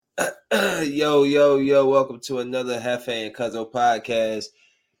Yo, welcome to another Hefe and Cuzzo podcast.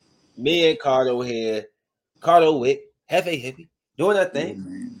 Me and Cardo here. Cardo with Hefe Hippie doing that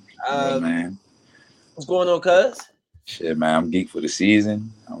thing. Man. What's going on, cuz? Shit, man. I'm geek for the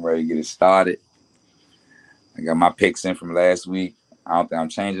season. I'm ready to get it started. I got my picks in from last week. I don't think I'm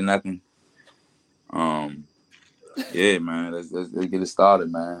changing nothing. Yeah, man. Let's get it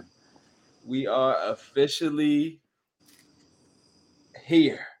started, man. We are officially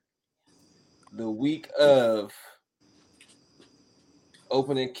here. The week of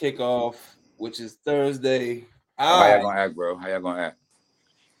opening kickoff, which is Thursday. How y'all gonna act, bro? How y'all gonna act?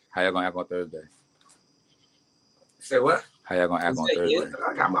 How y'all gonna act on Thursday? Say what? How y'all gonna act on Thursday?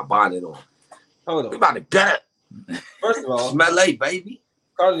 I got my bonnet on. Hold on. We about to gut. First of all, smell late, baby.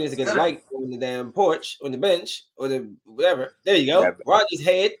 Cardo needs to get a light on the damn porch, on the bench, or the whatever. There you go. Yeah, Rodney's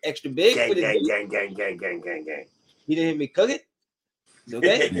head extra big. Gang. He didn't hear me cook it.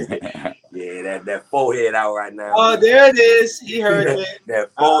 Okay. Yeah, that forehead out right now. Oh, there it is. He heard it.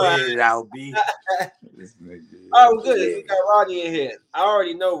 That forehead out, B. Oh, good. We got Rodney in here. I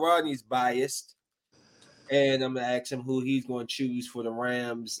already know Rodney's biased, and I'm gonna ask him who he's going to choose for the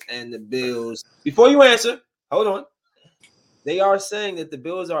Rams and the Bills. Before you answer, hold on. They are saying that the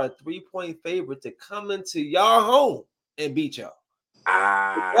Bills are a 3-point favorite to come into y'all home and beat y'all.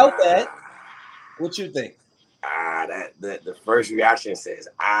 About that, what you think? That the first reaction says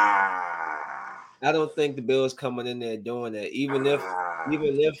I don't think the Bills coming in there doing that. Even if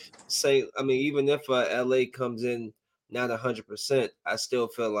LA comes in not 100%, I still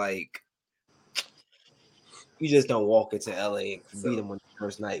feel like you just don't walk into LA and beat them on the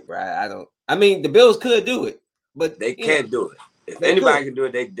first night, bro. I mean, the Bills could do it, but they can't do it. If anybody can do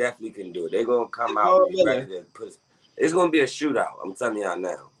it, they definitely can do it. They're gonna come out ready to put. It's gonna be a shootout. I'm telling y'all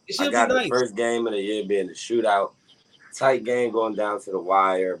now. I got the first game of the year being the shootout. Tight game going down to the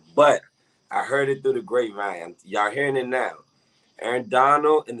wire, but I heard it through the grapevine. Y'all hearing it now. Aaron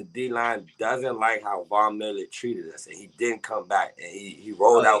Donald and the D-line doesn't like how Von Miller treated us, and he didn't come back, and he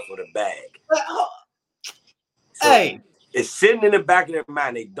rolled out for the bag. So it's sitting in the back of their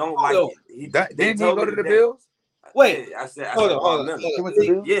mind. They don't like it. Didn't he go to the Bills? Wait, I said, hold on.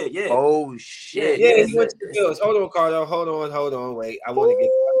 Yeah. Oh shit. Yeah, he went to the Bills. Hold on, Cardo. Hold on. Wait, I want to get.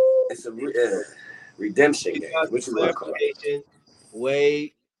 It's a redemption game. What you want to call it?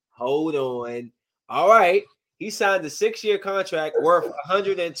 Wait, hold on. All right, he signed a 6-year contract worth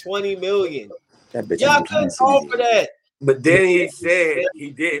 $120 million. Y'all couldn't call for that. But then he said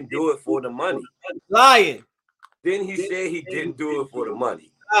he didn't do it for the money. Lying. Then he said he didn't do it for the money.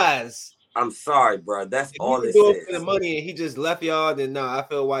 Guys. I'm sorry, bro. That's all it says. For the money, and he just left y'all. Then I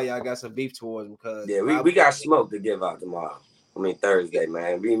feel why y'all got some beef towards him. Cause we got smoke to give out tomorrow. Thursday,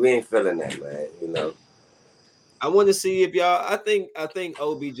 man. We ain't feeling that, man. You know. I want to see if y'all. I think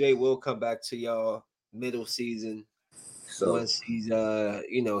OBJ will come back to y'all middle season. So once he's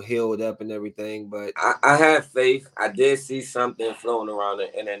healed up and everything. But I have faith. I did see something floating around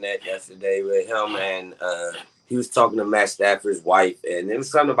the internet yesterday with him and he was talking to Matt Stafford's wife, and it was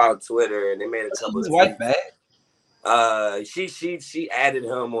something about Twitter, and they made a couple of wife bad. She added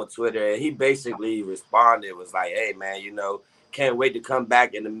him on Twitter, and he basically responded, was like, "Hey man, can't wait to come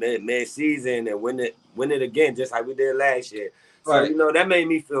back in the mid season and win it again, just like we did last year." So that made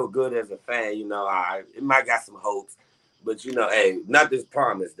me feel good as a fan. It might got some hopes, but hey, nothing's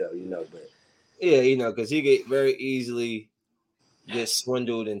promised though. But yeah, because he get very easily get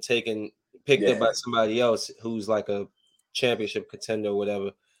swindled and picked up by somebody else who's like a championship contender or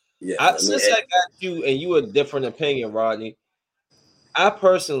whatever. Yeah, since I got you and you a different opinion, Rodney, I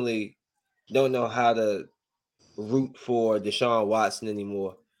personally don't know how to root for Deshaun Watson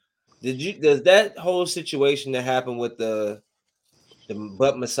anymore. Does that whole situation that happened with the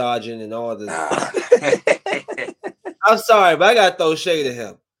butt massaging and all the I'm sorry, but I gotta throw shade at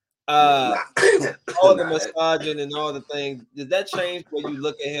him. All the massaging and all the things, did that change when you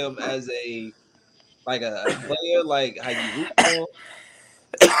look at him as a player, like how you root for him?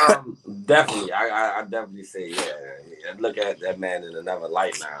 Definitely. I definitely say, I look at that man in another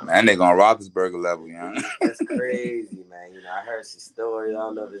light now. Man, they gonna Roethlisberger level, That's crazy, man. I heard some stories. I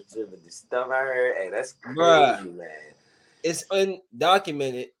don't know the truth, but the stuff I heard, hey, that's crazy, man. It's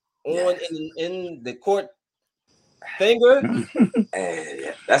undocumented in the court finger.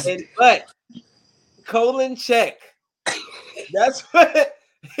 And but colon check. That's what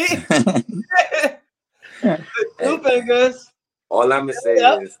two fingers. All I'm gonna say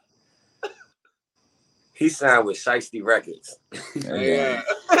is he signed with Shiesty Records. Yeah.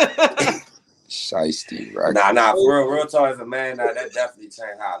 Shiesty Records. Nah, for real talk as a man, that definitely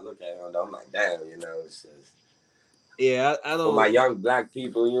changed how I look at him. Though. I'm like, damn, it's just Yeah, I don't. For my young black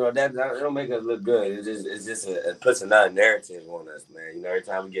people, you know, that don't make us look good. It's just it puts another narrative on us, man. You know, every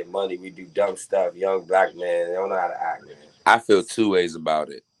time we get money, we do dumb stuff. Young black men, they don't know how to act, man. I feel two ways about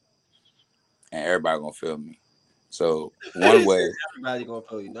it, and everybody gonna feel me. So one way, everybody gonna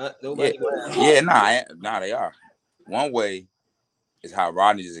feel you. Not nobody. Nah, they are. One way is how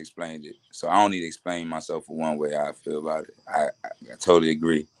Rodney just explained it. So I don't need to explain myself for one way I feel about it. I totally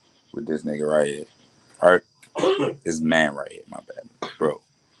agree with this nigga right here. Right? This man right here, my bad, bro.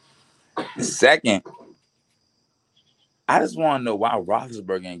 The second, I just want to know why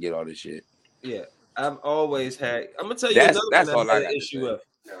Roethlisberger ain't get all this shit. Yeah, I've always had. I'm gonna tell you another one I had an issue with.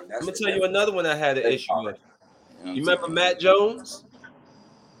 I'm gonna tell you another one I had an issue with. You remember Matt Jones?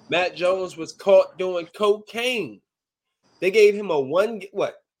 Matt Jones was caught doing cocaine. They gave him a one game.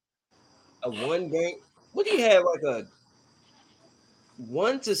 What did he have? Like a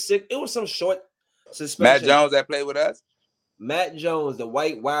 1 to 6. It was some short suspension. Matt Jones that played with us. Matt Jones, the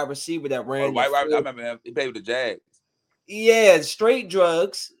white wide receiver that ran. I remember him. He played with the Jags. Yeah, straight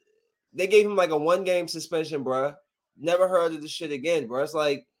drugs. They gave him like a 1-game suspension, bro. Never heard of this shit again, bro. It's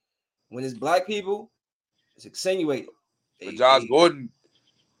like when it's black people, it's extenuating. But Josh Gordon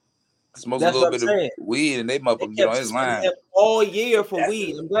smokes a little bit of weed, and they motherfuckers get on his line all year for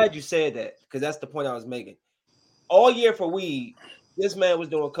weed. I'm glad you said that because that's the point I was making. All year for weed, this man was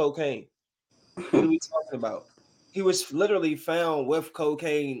doing cocaine. What are we talking about? He was literally found with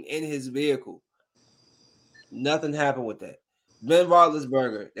cocaine in his vehicle. Nothing happened with that. Ben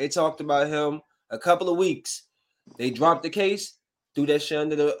Roethlisberger, they talked about him a couple of weeks. They dropped the case, threw that shit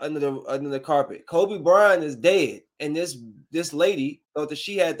under the carpet. Kobe Bryant is dead, and this lady thought that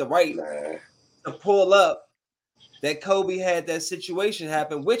she had the right to pull up that Kobe had that situation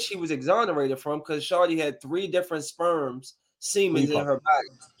happen, which he was exonerated from because Shawty had 3 different sperms, semen in her body.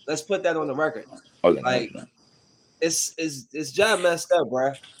 Let's put that on the record. Like it's just messed up,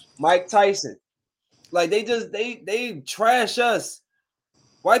 bro. Mike Tyson. Like they trash us.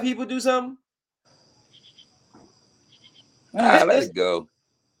 White people do something. Let it go.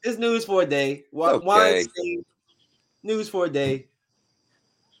 It's news for a day. Weinstein, news for a day.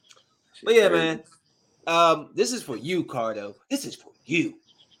 But yeah, man. This is for you, Cardo. This is for you.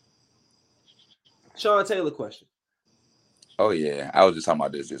 Sean Taylor question. Oh yeah, I was just talking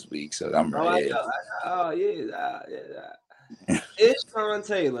about this week, so I'm right. Is Sean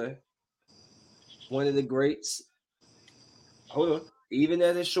Taylor one of the greats? Hold on. Even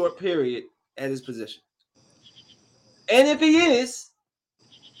at a short period at his position. And if he is,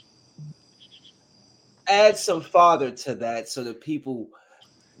 add some father to that so that people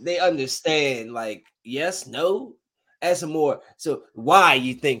they understand, like, yes, no, add some more. So why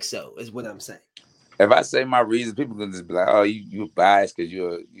you think so is what I'm saying. If I say my reason, people can just be like, "Oh, you biased because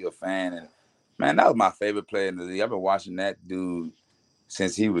you're a fan." And man, that was my favorite player in the league. I've been watching that dude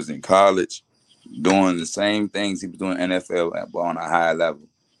since he was in college, doing the same things he was doing NFL on a high level.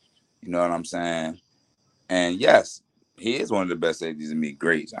 You know what I'm saying? And yes, he is one of the best safeties in me.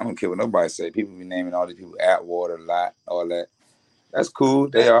 Great. I don't care what nobody say. People be naming all these people Atwater, Lott, all that. That's cool.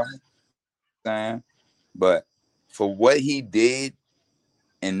 They are. But for what he did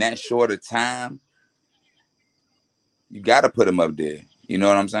in that short of time, you got to put him up there. You know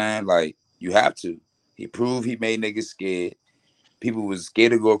what I'm saying? Like, you have to. He proved he made niggas scared. People was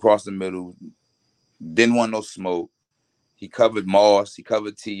scared to go across the middle. Didn't want no smoke. He covered Moss. He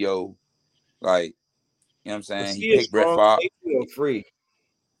covered T.O. Like, you know what I'm saying? He picked Brett Favre. Free.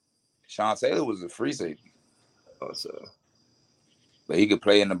 Sean Taylor was a free safety. Also. But he could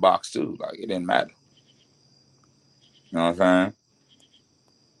play in the box too. Like, it didn't matter. You know what I'm saying?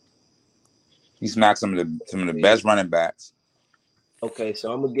 He smacked some of the best running backs. Okay,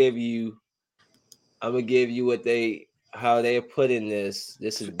 so I'm gonna give you how they put in this.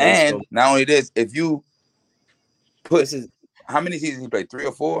 This is and not only this, if you put how many seasons he played? 3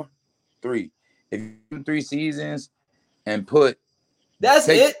 or 4? 3. If you do 3 seasons and put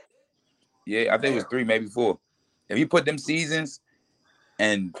it. Yeah, I think it was 3, maybe 4. If you put them seasons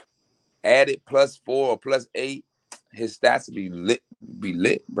and add it +4 or +8, his stats would be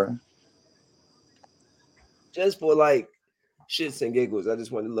lit, bro. Just for like shits and giggles, I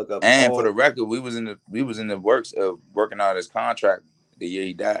just wanted to look up. And for the record, we was in the works of working out his contract the year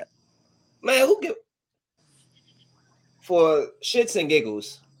he died. Man, who give for shits and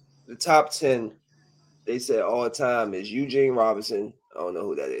giggles? The top 10, they said all time is Eugene Robinson. I don't know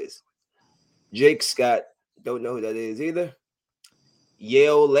who that is. Jake Scott, don't know who that is either.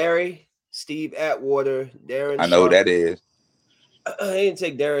 Yale Larry, Steve Atwater, Darren. I know who that is. I didn't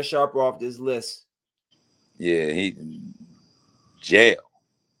take Darren Sharper off this list. Yeah, he jail.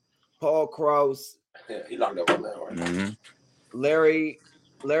 Paul Krause, Yeah, he locked up on that one. Mm-hmm.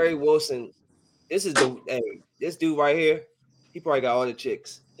 Larry Wilson. This dude right here. He probably got all the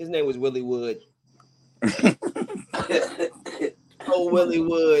chicks. His name was Willie Wood. Oh, Willie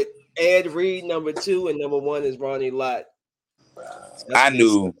Wood. Ed Reed, number 2, and number 1 is Ronnie Lott. I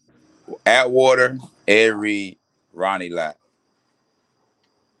knew Atwater, Ed Reed, Ronnie Lott.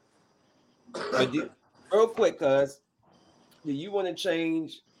 Real quick, cuz, do you want to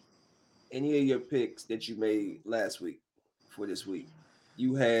change any of your picks that you made last week for this week?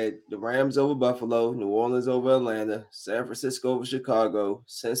 You had the Rams over Buffalo, New Orleans over Atlanta, San Francisco over Chicago,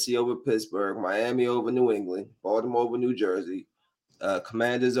 Cincy over Pittsburgh, Miami over New England, Baltimore over New Jersey,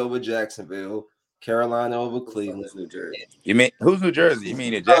 Commanders over Jacksonville, Carolina over Cleveland. New Jersey. You mean who's New Jersey? You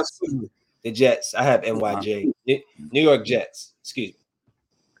mean the Jets? The Jets. I have NYJ. New York Jets. Excuse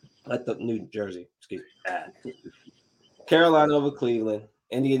me. I thought New Jersey. Excuse me. Carolina over Cleveland,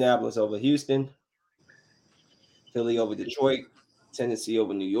 Indianapolis over Houston, Philly over Detroit, Tennessee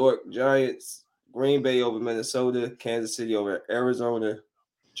over New York Giants, Green Bay over Minnesota, Kansas City over Arizona,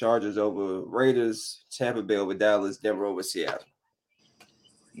 Chargers over Raiders, Tampa Bay over Dallas, Denver over Seattle.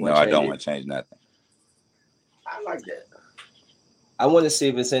 No, I don't want to change nothing. I like that. I want to see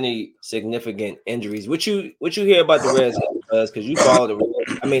if it's any significant injuries. What you hear about the Reds? Because you follow the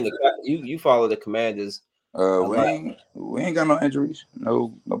Reds. I mean, you follow the Commanders. We ain't got no injuries.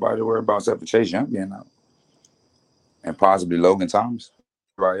 Nobody to worry about except for Chase Young being out, and possibly Logan Thomas.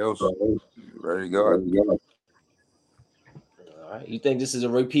 Everybody else ready to go. All right. You think this is a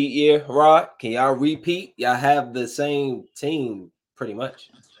repeat year, Rod? Can y'all repeat? Y'all have the same team pretty much.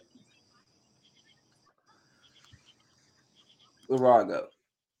 Where Rod go?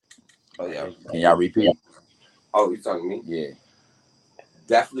 Oh yeah. Can y'all repeat? Oh, you talking to me? Yeah.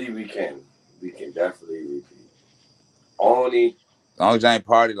 Definitely we can. We can definitely repeat. Only as long as y'all ain't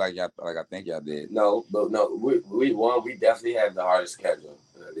party like I think y'all did. No, we won. We definitely have the hardest schedule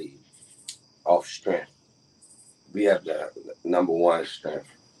in the league. Off strength. We have the number 1 strength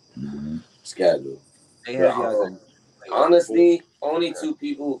schedule. Honestly, only 2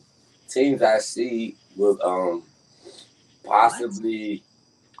 teams I see will possibly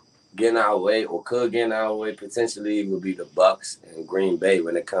get our way or could get our way potentially would be the Bucks and Green Bay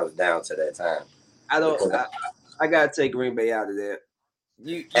when it comes down to that time. I gotta take Green Bay out of there.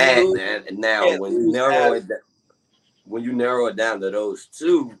 When you narrow it down to those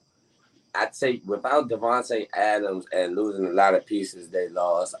 2, I take without Devontae Adams and losing a lot of pieces they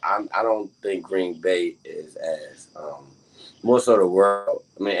lost. I don't think Green Bay is as more so the world.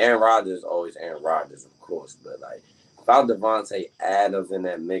 I mean, Aaron Rodgers is always Aaron Rodgers, of course, but like without Devontae Adams in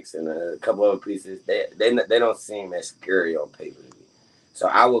that mix and a couple other pieces, they don't seem as scary on paper to me. So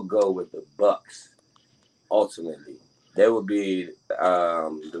I would go with the Bucks. Ultimately, they would be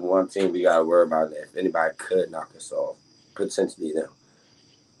the one team we gotta worry about. If anybody could knock us off, potentially them.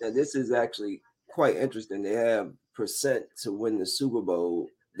 Now, this is actually quite interesting. They have percent to win the Super Bowl.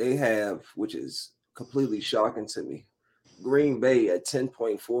 They have, which is completely shocking to me. Green Bay at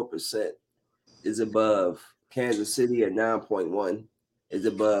 10.4% is above Kansas City at 9.1, is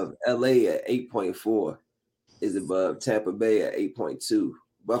above LA at 8.4, is above Tampa Bay at 8.2.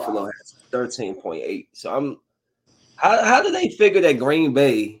 Buffalo has 13.8. So how do they figure that Green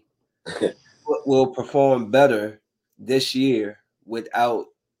Bay will perform better this year without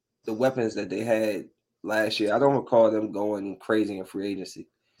the weapons that they had last year? I don't recall them going crazy in free agency.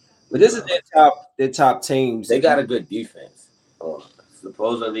 But this is their top teams. They got a good defense.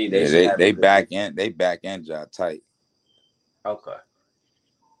 Supposedly they back end job tight. Okay.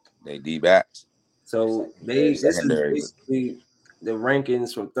 They D-backs. So this is basically the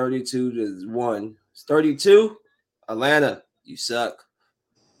rankings from 32 to 1. It's 32, Atlanta, you suck.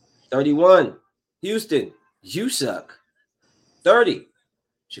 31, Houston, you suck. 30,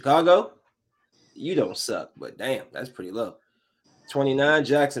 Chicago, you don't suck, but damn, that's pretty low. 29,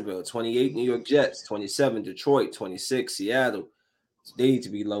 Jacksonville. 28, New York Jets. 27, Detroit. 26, Seattle. They need to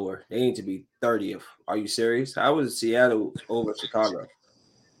be lower. They need to be 30th. Are you serious? How was Seattle over Chicago?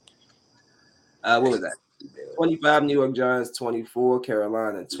 What was that? 25, New York Giants. 24,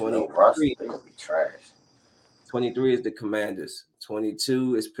 Carolina. 23, trash. 23 is the Commanders.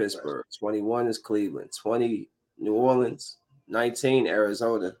 22 is Pittsburgh. 21 is Cleveland. 20, New Orleans. 19,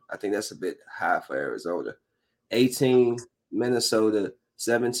 Arizona. I think that's a bit high for Arizona. 18, Minnesota.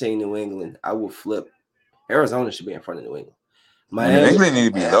 17, New England. I will flip. Arizona should be in front of New England. Miami, England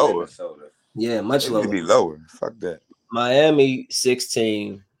need to be lower. Yeah, much lower. Need to be lower. Fuck that. Miami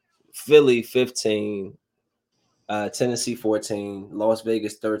 16, Philly 15, Tennessee 14, Las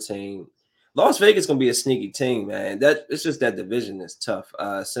Vegas 13. Las Vegas gonna be a sneaky team, man. That it's just that division is tough.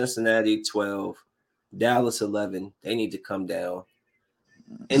 Cincinnati 12, Dallas 11. They need to come down.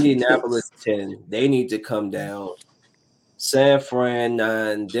 Indianapolis 10. They need to come down. San Fran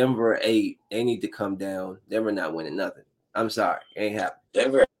 9. Denver 8. They need to come down. Denver not winning nothing. I'm sorry, ain't happening.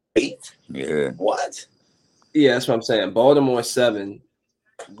 Denver 8. Yeah. What? Yeah, that's what I'm saying. Baltimore 7.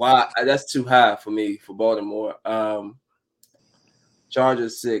 Why? That's too high for me for Baltimore.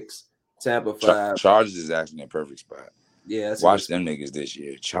 Chargers 6. Tampa 5. Chargers is actually a perfect spot. Yeah, watch them niggas this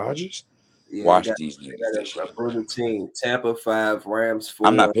year. Chargers. Yeah, watch these niggas. They got a brutal team. Tampa 5. Rams 4.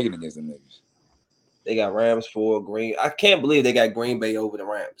 I'm not picking against them niggas. They got Rams 4. Green. I can't believe they got Green Bay over the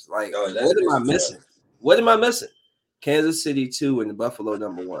Rams. Like, what am I missing? What am I missing? Kansas City 2 and Buffalo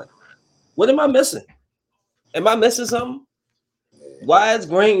number 1. What am I missing? Am I missing something? Why is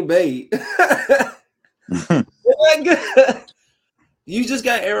Green Bay? You just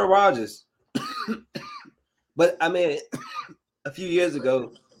got Aaron Rodgers. But I mean, a few years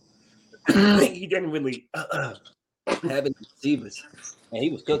ago, he didn't really have any receivers, and he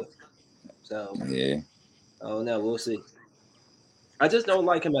was cooking. So yeah, I don't know. We'll see. I just don't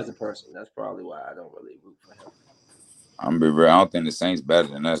like him as a person. That's probably why I don't really root for him. I'm be real. I don't think the Saints better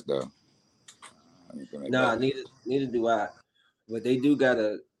than us though. Nah, neither do I. But they do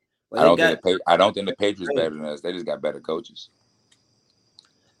gotta. I don't think the Patriots better than us. They just got better coaches.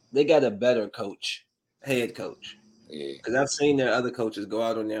 They got a better head coach. Yeah. Because I've seen their other coaches go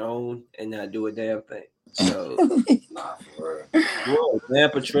out on their own and not do a damn thing. So, nah, for real. Dan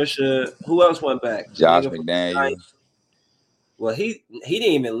Patricia. Who else went back? Josh McDaniels. Well, he didn't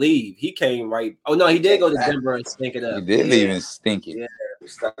even leave. He came right. Oh no, he did go to Denver and stink it up. He did leave and stink it. Yeah, he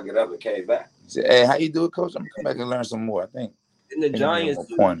stuck it up and came back. He said, "Hey, how you do it, coach? I'm gonna come back and learn some more." I think. And the Giants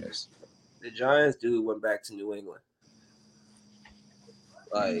dude went back to New England.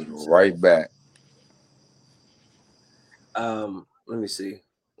 Like right back. Let me see.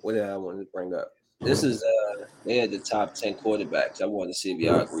 What did I want to bring up? This is they had the top 10 quarterbacks. I wanted to see if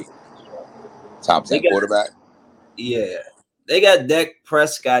y'all agree. Top 10 quarterback? Yeah. They got Dak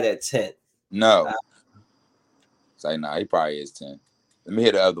Prescott at 10. No. Say nah, he probably is 10. Let me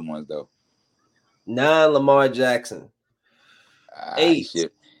hear the other ones though. 9 Lamar Jackson.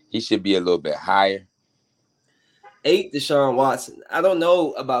 8. He should be a little bit higher. 8 Deshaun Watson. I don't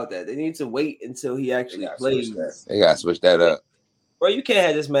know about that. They need to wait until he actually plays. They gotta switch that up. Bro, you can't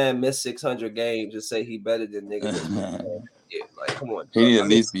have this man miss 600 games and say he better than niggas. Yeah, like, come on. He need at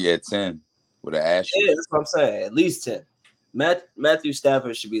least be at 10 with an asterisk. Yeah, that's what I'm saying. At least 10. Matthew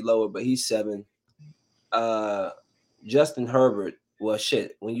Stafford should be lower, but he's 7. Justin Herbert. Well,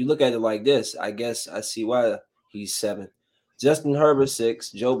 shit. When you look at it like this, I guess I see why he's 7. Justin Herbert 6.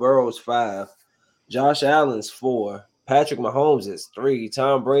 Joe Burrow's 5. Josh Allen's 4. Patrick Mahomes is 3.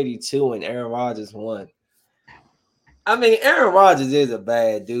 Tom Brady 2, and Aaron Rodgers 1. I mean, Aaron Rodgers is a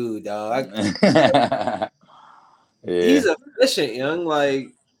bad dude, dog. Yeah. He's efficient, young. Like,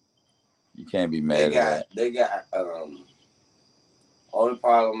 you can't be mad at that. They got only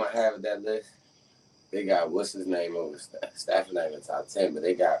problem I have with that list. They got what's his name over Stafford not in the top 10, but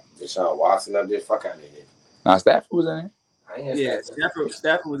they got Deshaun Watson up there. Fuck out of here. Now Stafford was in it. Yeah,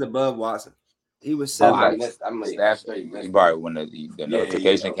 Stafford was above Watson. He was 7. I'm Stafford. Probably when the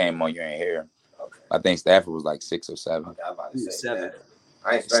notification came on, you ain't here. Okay. I think Stafford was like 6 or 7. Okay, I'm about to say 7.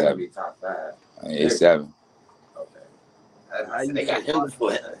 I ain't expecting to be top 5. He's 7. Okay. They got him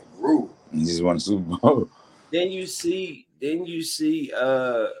for rule. He just won the Super Bowl. Then you see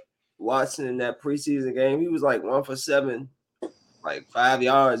Watson in that preseason game. He was like 1 for 7, like 5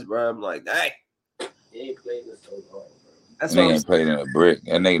 yards, bro. I'm like, dang. He ain't played this so long, bro. That's what ain't played in a brick.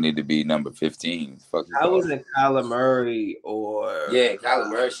 That nigga need to be number 15. Fuck. I wasn't Kyler Murray or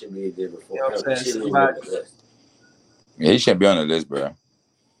Kyler Murray should be there before. You know what I'm saying? Yeah, he shouldn't be on the list, bro.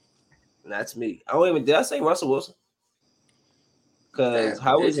 That's me. Did I say Russell Wilson? Because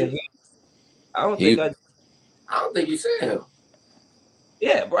how is he? I don't think you said him.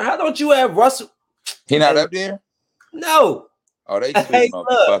 Yeah, bro. How don't you have Russell? He not up there? No. Oh, they treat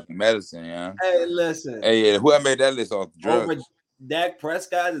motherfucking medicine, yeah. Hey, listen. Hey, yeah, whoever made that list off drugs? Over Dak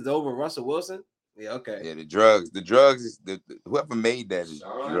Prescott is over Russell Wilson? Yeah, okay. Yeah, the drugs is whoever made that is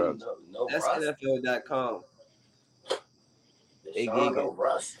drugs. That's NFL.com.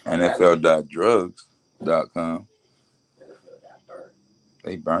 NFL.drugs.com.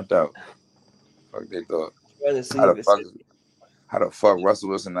 They burnt out. Fuck they thought. How the fuck Russell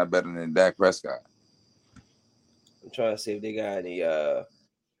Wilson not better than Dak Prescott? I'm trying to see if they got any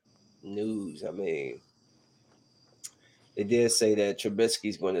news. I mean, they did say that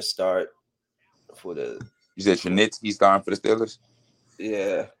Trubisky's going to start for the. You said Trubisky starting for the Steelers?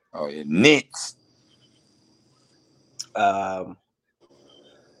 Yeah. Oh yeah, Nits. I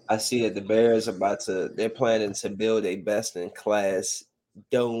I see that the Bears they're planning to build a best-in-class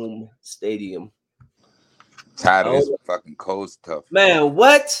dome stadium. Tired of this fucking cold stuff. Man,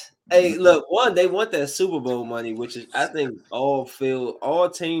 what? Hey, look, they want that Super Bowl money, which is, I think, all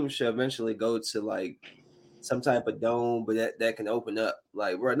teams should eventually go to like some type of dome, but that can open up.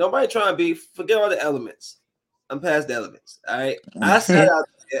 Like, bro, nobody trying to forget all the elements. I'm past the elements. All right. I sat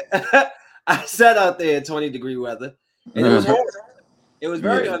out there in 20-degree weather, and it was horrible. It was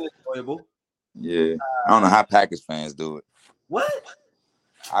very unenjoyable. Yeah. I don't know how Packers fans do it. What?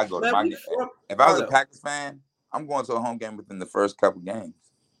 I go to my game. If I was a Packers fan, I'm going to a home game within the first couple games.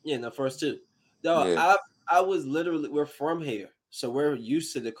 Yeah, the first two. No, I was literally, we're from here, so we're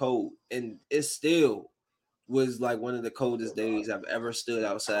used to the cold, and it still was like one of the coldest days I've ever stood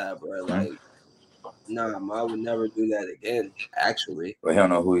outside, bro. Like, nah, I would never do that again, actually. But he don't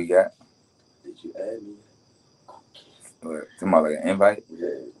know who he got. Did you add me? What, somebody like an invite? Yeah.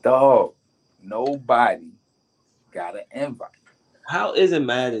 Dog, nobody got an invite. How isn't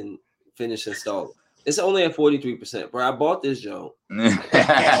Madden finished installing? It's only at 43%, bro. I bought this joint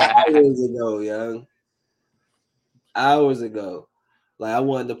hours ago, young. Hours ago. Like, I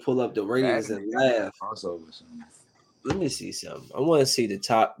wanted to pull up the ratings and laugh. Let me see something. I want to see the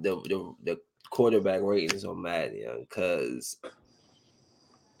top, the quarterback ratings on Madden, young, because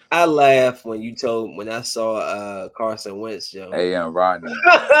I laughed when I saw Carson Wentz, young. Hey, Rodney.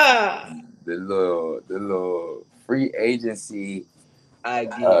 the little free agency.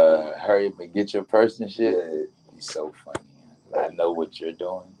 Hurry up and get your person shit. He's so funny. I know what you're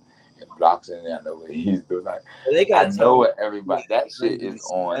doing. It blocks in there. I know what he's doing. Like, I know what everybody. That shit is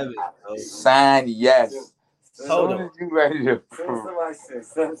on. Sign yes. Hold on. You ready to? Somebody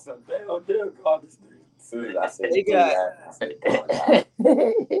said something. They'll call this dude. I said they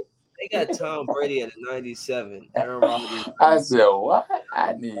got Tom Brady at 97. Aaron Rodgers. I said what?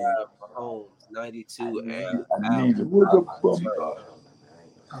 I need Mahomes 92.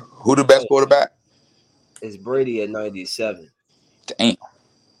 Who the best quarterback? It's Brady at 97. Damn.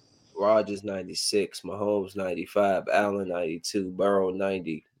 Rodgers 96. Mahomes 95. Allen 92. Burrow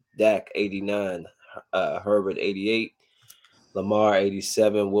 90. Dak 89. Herbert 88. Lamar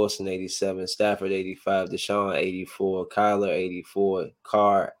 87. Wilson 87. Stafford 85. Deshaun 84. Kyler 84.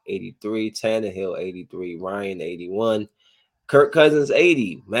 Carr 83. Tannehill 83. Ryan 81. Kirk Cousins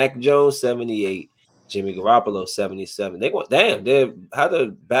 80. Mac Jones 78. Jimmy Garoppolo 77. They want how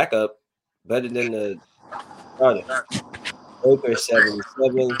the backup better than the starter. Baker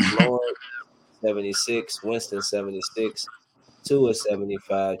 77. Lawrence 76. Winston 76. Tua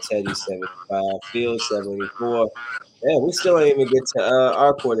 75. Teddy 75. Fields 74. Man, we still ain't even get to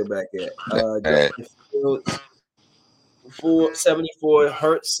our quarterback yet. Fields 74.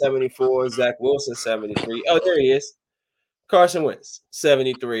 Hurts 74. Zach Wilson 73. Oh, there he is. Carson Wentz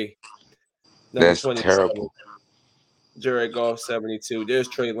 73. That's terrible. Jared Goff 72. There's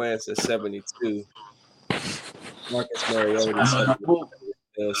Trey Lance at 72. Marcus Mariota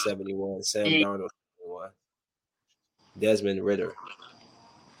 71. Sam Darnold 71. Desmond Ridder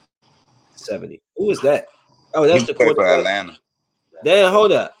 70. Who is that? Oh, that's the quarterback for Atlanta. Dan,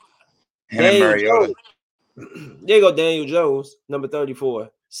 hold up. Mariota. There you go, Daniel Jones, number 34,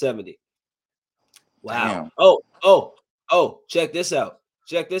 70. Wow. Damn. Oh, check this out.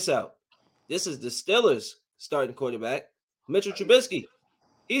 This is the Steelers starting quarterback, Mitchell Trubisky.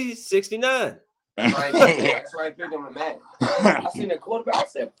 He's 69. That's why I picked him in Madden. I seen that quarterback. I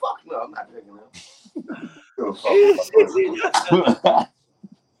said, fuck no, I'm not picking him.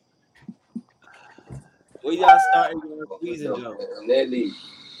 Where y'all starting your season, Joe? In that league,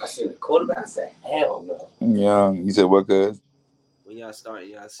 I seen the quarterback. I said, hell no. Yeah, you said what, cuz? When y'all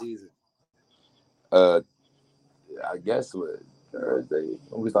starting your season? I guess what? Thursday.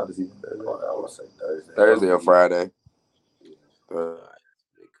 When we start the season? Thursday. I want to say Thursday. Thursday or Friday. All right,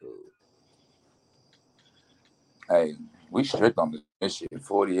 cool. Hey, we strict on this shit.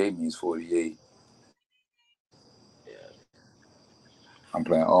 48 means 48. Yeah. I'm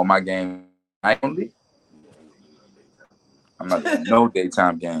playing all my games nightly. I'm not doing no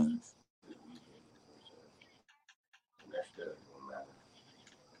daytime games.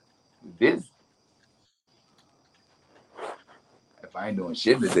 This. If I ain't doing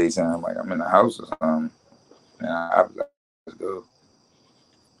shit in the daytime, like I'm in the house or something, let's go.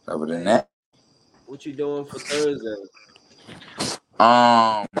 Other than that, what you doing for Thursday?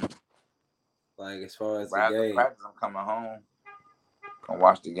 Like as far as the game, practice, I'm coming home. Gonna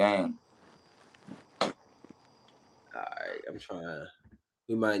watch the game. All right, I'm trying.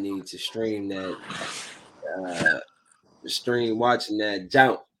 We might need to stream that. Watching that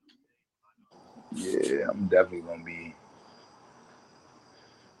jump. Yeah, I'm definitely gonna be.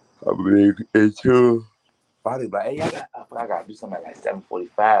 I believe it too. Probably like, hey, I gotta do something at like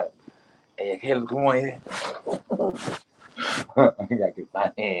 7:45. Hey, Caleb, come on here. I gotta get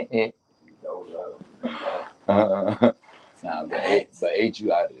my hand. Nah, but 8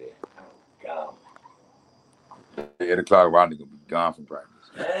 you out of there. God. 8 o'clock, Rodney gonna be gone from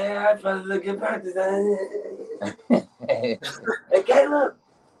practice. Hey, I supposed to look at practice. Hey, Caleb.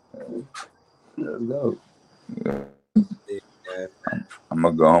 Let's go. Yeah. I'm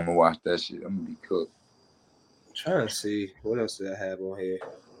gonna go home and watch that shit. I'm gonna be cooked. I'm trying to see what else did I have on here.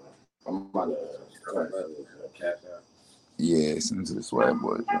 I'm about to cash out. Yeah, send it to the Swag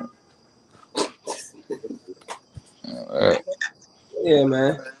Boys. Yeah,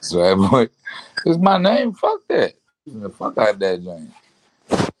 man. Swag Boy. It's my name. Fuck that. Fuck out that joint.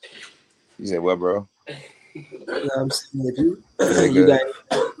 You said what, bro? I'm saying if you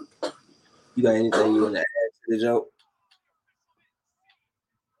got anything you want to add to the joke?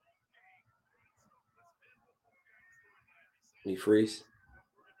 You freeze?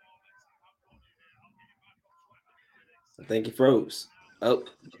 I think you froze. Oh,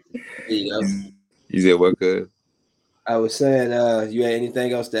 there you go. You said what, cuz? I was saying, you had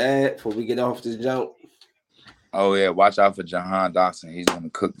anything else to add before we get off this joke? Oh yeah, watch out for Jahan Dotson. He's gonna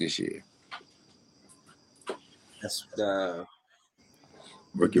cook this year. That's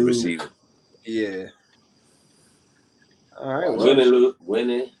rookie receiver. Yeah. All right.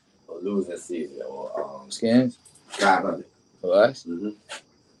 Winning or losing season or Skins 500 for us.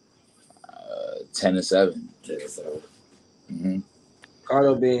 10-7. 10-7.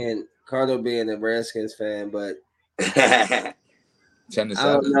 Cardo being a Redskins fan, but 10-7.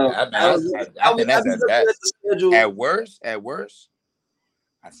 I think that's at best. At worst, I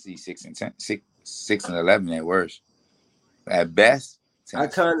see 6-10, 6-11 at worst. At best, 10-7. I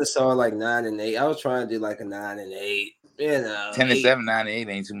kind of saw like 9-8. I was trying to do like a 9-8. You know, 10-7, 9-8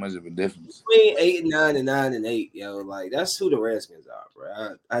 ain't too much of a difference. Between 8-9 and 9-8, yo, like that's who the Redskins are,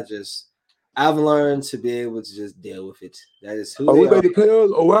 bro. I've learned to be able to just deal with it. That is who they are. Made the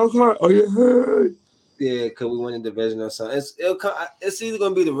playoffs? Oh, wild card? Oh yeah. Yeah, because we won the division or something. It's either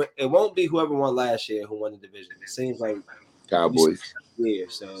gonna be it won't be whoever won last year who won the division. It seems like Cowboys. Yeah,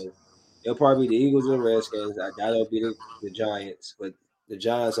 so it'll probably be the Eagles or the Redskins. I doubt it'll be the Giants, but the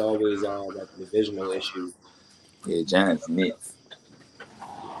Giants always are like a divisional issue. Yeah, Giants Knicks.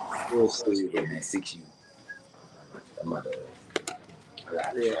 We'll see. Yeah, 6U.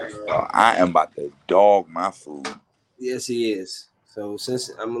 I am about to dog my food. Yes, he is. So since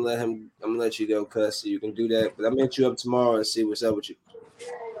I'm gonna let you go, cuz, so you can do that. But I'm gonna hit you up tomorrow and see what's up with you.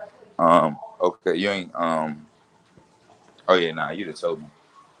 Okay, you ain't oh yeah, nah, you just told me.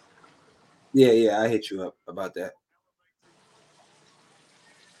 Yeah, I hit you up about that.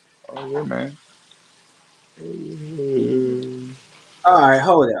 Oh yeah, man. All right,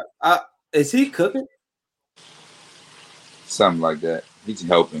 hold up. Is he cooking? Something like that. He's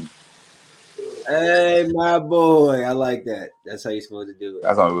helping. Hey, my boy, I like that. That's how you're supposed to do it.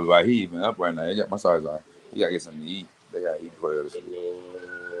 That's all why he even up right now. My sorry, you gotta get something to eat. They gotta eat before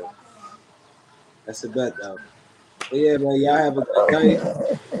the That's a bet, though. But yeah, man, y'all have a good night.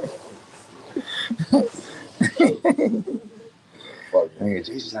 Fuck, nigga,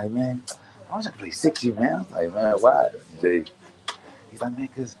 Jay's like, man, I want to play 6U, man. I was like, man, why? Jay, he's like, man,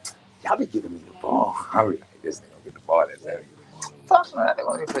 because y'all be giving me the ball. I was like, this nigga get the ball. That's heavy. Fuck, man, they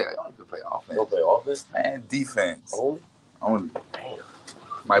want me to play offense. Go play offense? Man, defense. Only.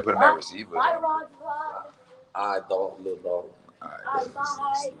 Might put him at receiver. I don't look long. All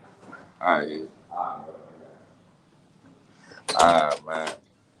right, man.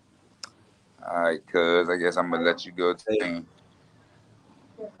 All right, cuz I guess I'm gonna let you go today.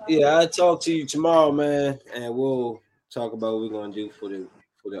 Yeah, I'll talk to you tomorrow, man, and we'll talk about what we're gonna do for the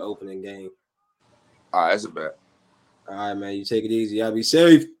opening game. All right, that's a bet. All right, man. You take it easy. Y'all be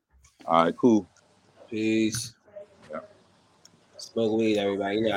safe. All right, cool. Peace. Yeah. Smoke weed, everybody. You know.